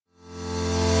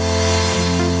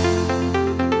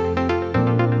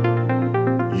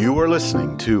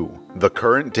listening to The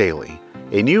Current Daily,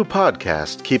 a new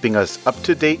podcast keeping us up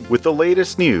to date with the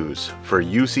latest news for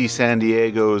UC San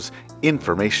Diego's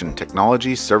Information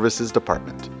Technology Services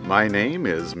Department. My name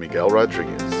is Miguel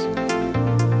Rodriguez.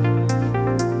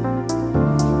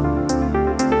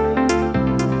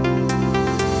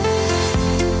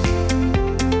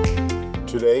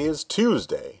 Today is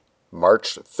Tuesday,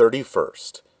 March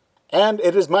 31st. And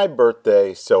it is my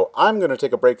birthday, so I'm going to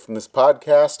take a break from this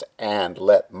podcast and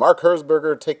let Mark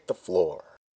Herzberger take the floor.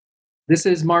 This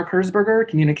is Mark Herzberger,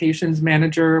 Communications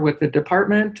Manager with the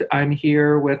department. I'm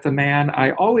here with a man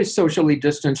I always socially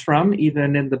distance from,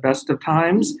 even in the best of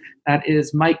times. That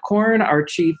is Mike Corn, our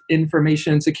Chief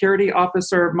Information Security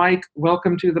Officer. Mike,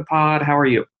 welcome to the pod. How are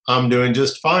you? I'm doing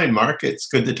just fine, Mark. It's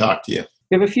good to talk to you.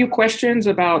 We have a few questions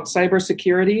about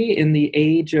cybersecurity in the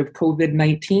age of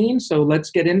COVID-19, so let's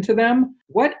get into them.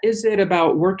 What is it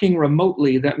about working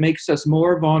remotely that makes us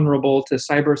more vulnerable to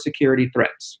cybersecurity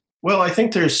threats? Well, I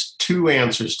think there's two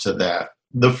answers to that.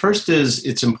 The first is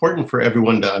it's important for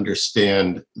everyone to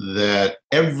understand that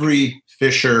every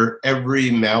phisher, every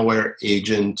malware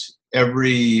agent,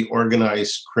 every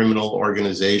organized criminal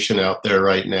organization out there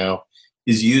right now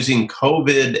is using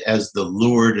COVID as the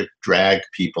lure to drag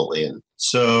people in.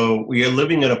 So we are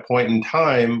living at a point in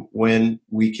time when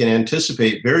we can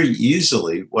anticipate very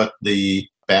easily what the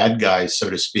bad guys,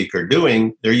 so to speak, are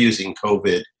doing. They're using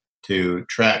COVID to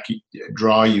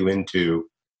draw you into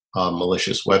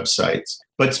malicious websites.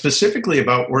 But specifically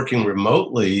about working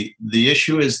remotely, the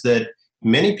issue is that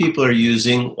many people are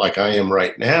using, like I am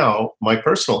right now, my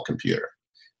personal computer,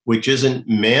 which isn't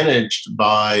managed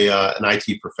by an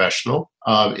IT professional.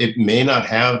 It may not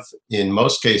have, in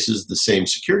most cases, the same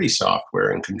security software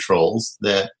and controls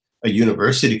that a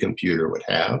university computer would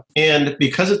have. And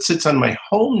because it sits on my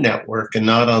home network and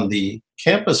not on the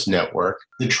campus network,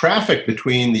 the traffic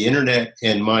between the internet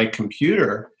and my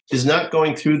computer is not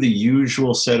going through the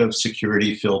usual set of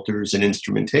security filters and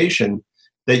instrumentation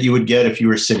that you would get if you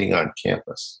were sitting on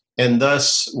campus. And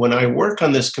thus, when I work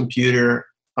on this computer,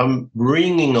 I'm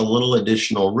bringing a little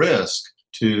additional risk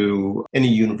to any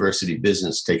university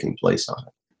business taking place on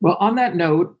it. Well, on that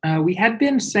note, we had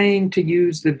been saying to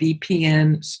use the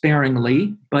VPN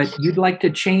sparingly, but you'd like to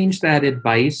change that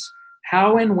advice.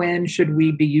 How and when should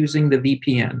we be using the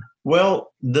VPN?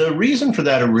 Well, the reason for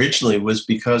that originally was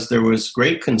because there was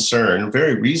great concern,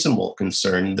 very reasonable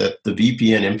concern, that the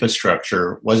VPN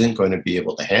infrastructure wasn't going to be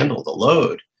able to handle the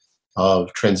load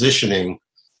of transitioning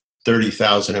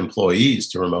 30,000 employees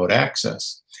to remote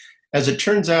access. As it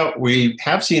turns out, we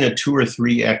have seen a 2 or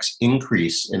 3x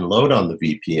increase in load on the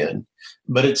VPN,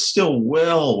 but it's still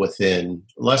well within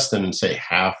less than, say,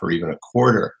 half or even a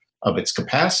quarter of its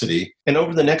capacity. And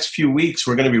over the next few weeks,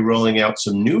 we're going to be rolling out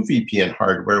some new VPN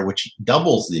hardware, which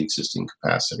doubles the existing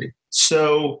capacity.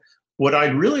 So what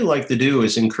I'd really like to do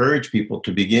is encourage people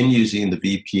to begin using the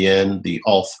VPN, the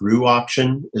all-through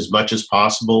option, as much as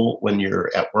possible when you're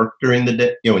at work during the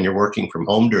day, when you're working from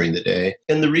home during the day.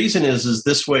 And the reason is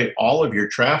this way, all of your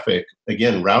traffic,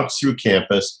 again, routes through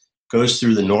campus, goes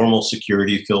through the normal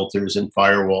security filters and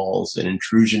firewalls and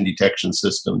intrusion detection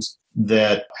systems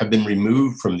that have been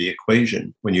removed from the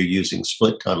equation when you're using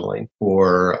split tunneling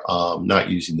or not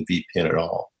using the VPN at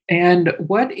all. And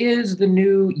what is the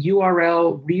new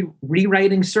URL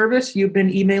rewriting service you've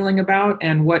been emailing about,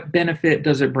 and what benefit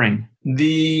does it bring?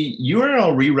 The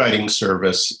URL rewriting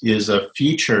service is a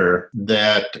feature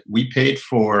that we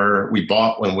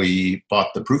bought when we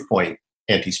bought the Proofpoint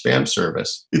anti-spam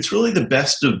service. It's really the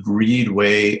best of breed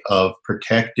way of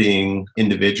protecting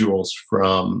individuals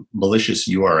from malicious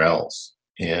URLs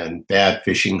and bad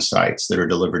phishing sites that are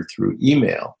delivered through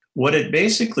email. What it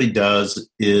basically does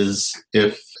is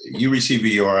if you receive a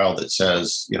URL that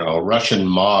says,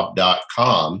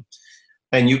 RussianMob.com,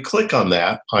 and you click on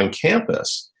that on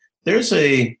campus, there's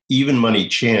a even money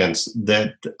chance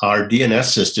that our DNS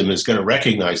system is going to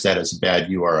recognize that as a bad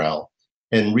URL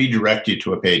and redirect you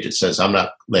to a page that says, I'm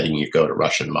not letting you go to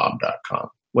RussianMob.com.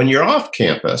 When you're off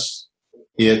campus,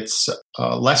 it's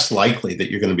less likely that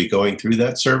you're going to be going through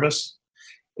that service,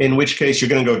 in which case you're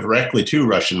going to go directly to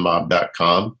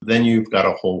RussianMob.com. Then you've got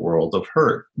a whole world of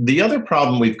hurt. The other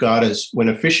problem we've got is when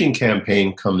a phishing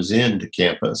campaign comes into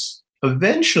campus,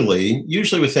 eventually,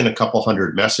 usually within a couple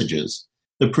hundred messages,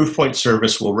 the Proofpoint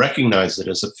service will recognize it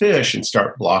as a phish and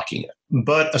start blocking it.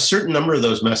 But a certain number of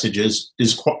those messages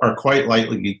are quite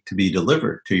likely to be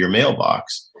delivered to your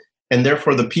mailbox. And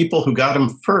therefore, the people who got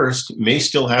them first may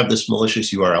still have this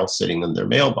malicious URL sitting in their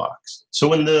mailbox. So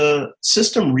when the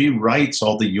system rewrites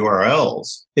all the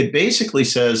URLs, it basically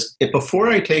says, before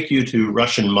I take you to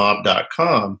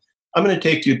RussianMob.com, I'm going to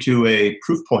take you to a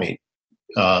Proofpoint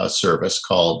service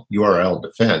called URL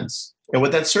Defense. And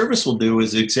what that service will do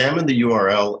is examine the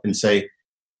URL and say,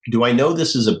 do I know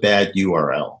this is a bad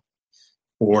URL?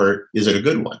 Or is it a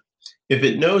good one? If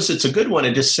it knows it's a good one,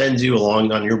 it just sends you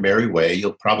along on your merry way.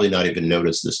 You'll probably not even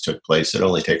notice this took place. It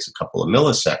only takes a couple of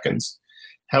milliseconds.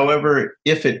 However,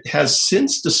 if it has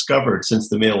since discovered, since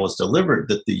the mail was delivered,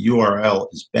 that the URL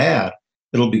is bad,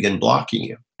 it'll begin blocking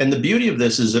you. And the beauty of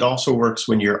this is it also works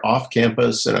when you're off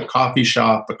campus in a coffee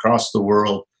shop across the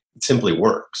world. It simply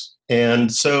works.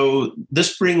 And so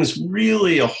this brings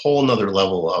really a whole nother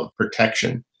level of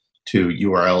protection to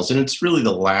URLs. And it's really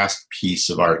the last piece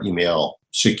of our email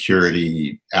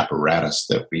security apparatus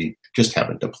that we just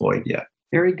haven't deployed yet.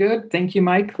 Very good. Thank you,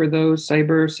 Mike, for those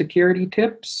cybersecurity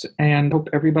tips, and hope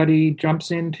everybody jumps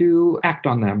in to act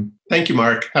on them. Thank you,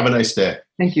 Mark. Have a nice day.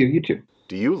 Thank you. You too.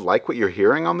 Do you like what you're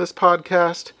hearing on this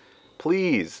podcast?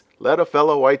 Please let a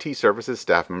fellow IT services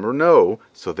staff member know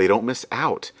so they don't miss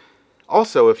out.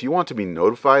 Also, if you want to be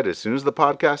notified as soon as the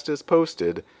podcast is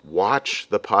posted, watch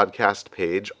the podcast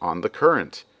page on The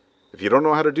Current. If you don't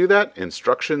know how to do that,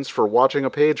 instructions for watching a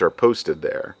page are posted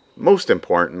there. Most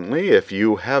importantly, if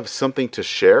you have something to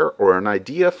share or an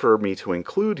idea for me to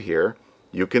include here,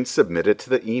 you can submit it to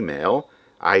the email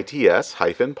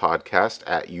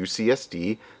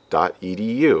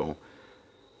its-podcast@ucsd.edu.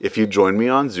 If you join me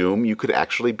on Zoom, you could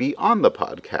actually be on the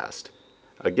podcast.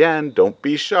 Again, don't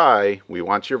be shy. We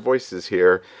want your voices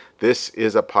here. This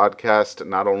is a podcast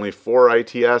not only for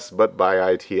ITS, but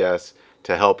by ITS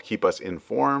to help keep us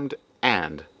informed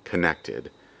and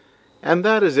connected. And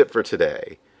that is it for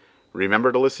today.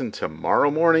 Remember to listen tomorrow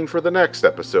morning for the next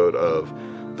episode of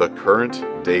The Current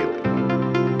Daily.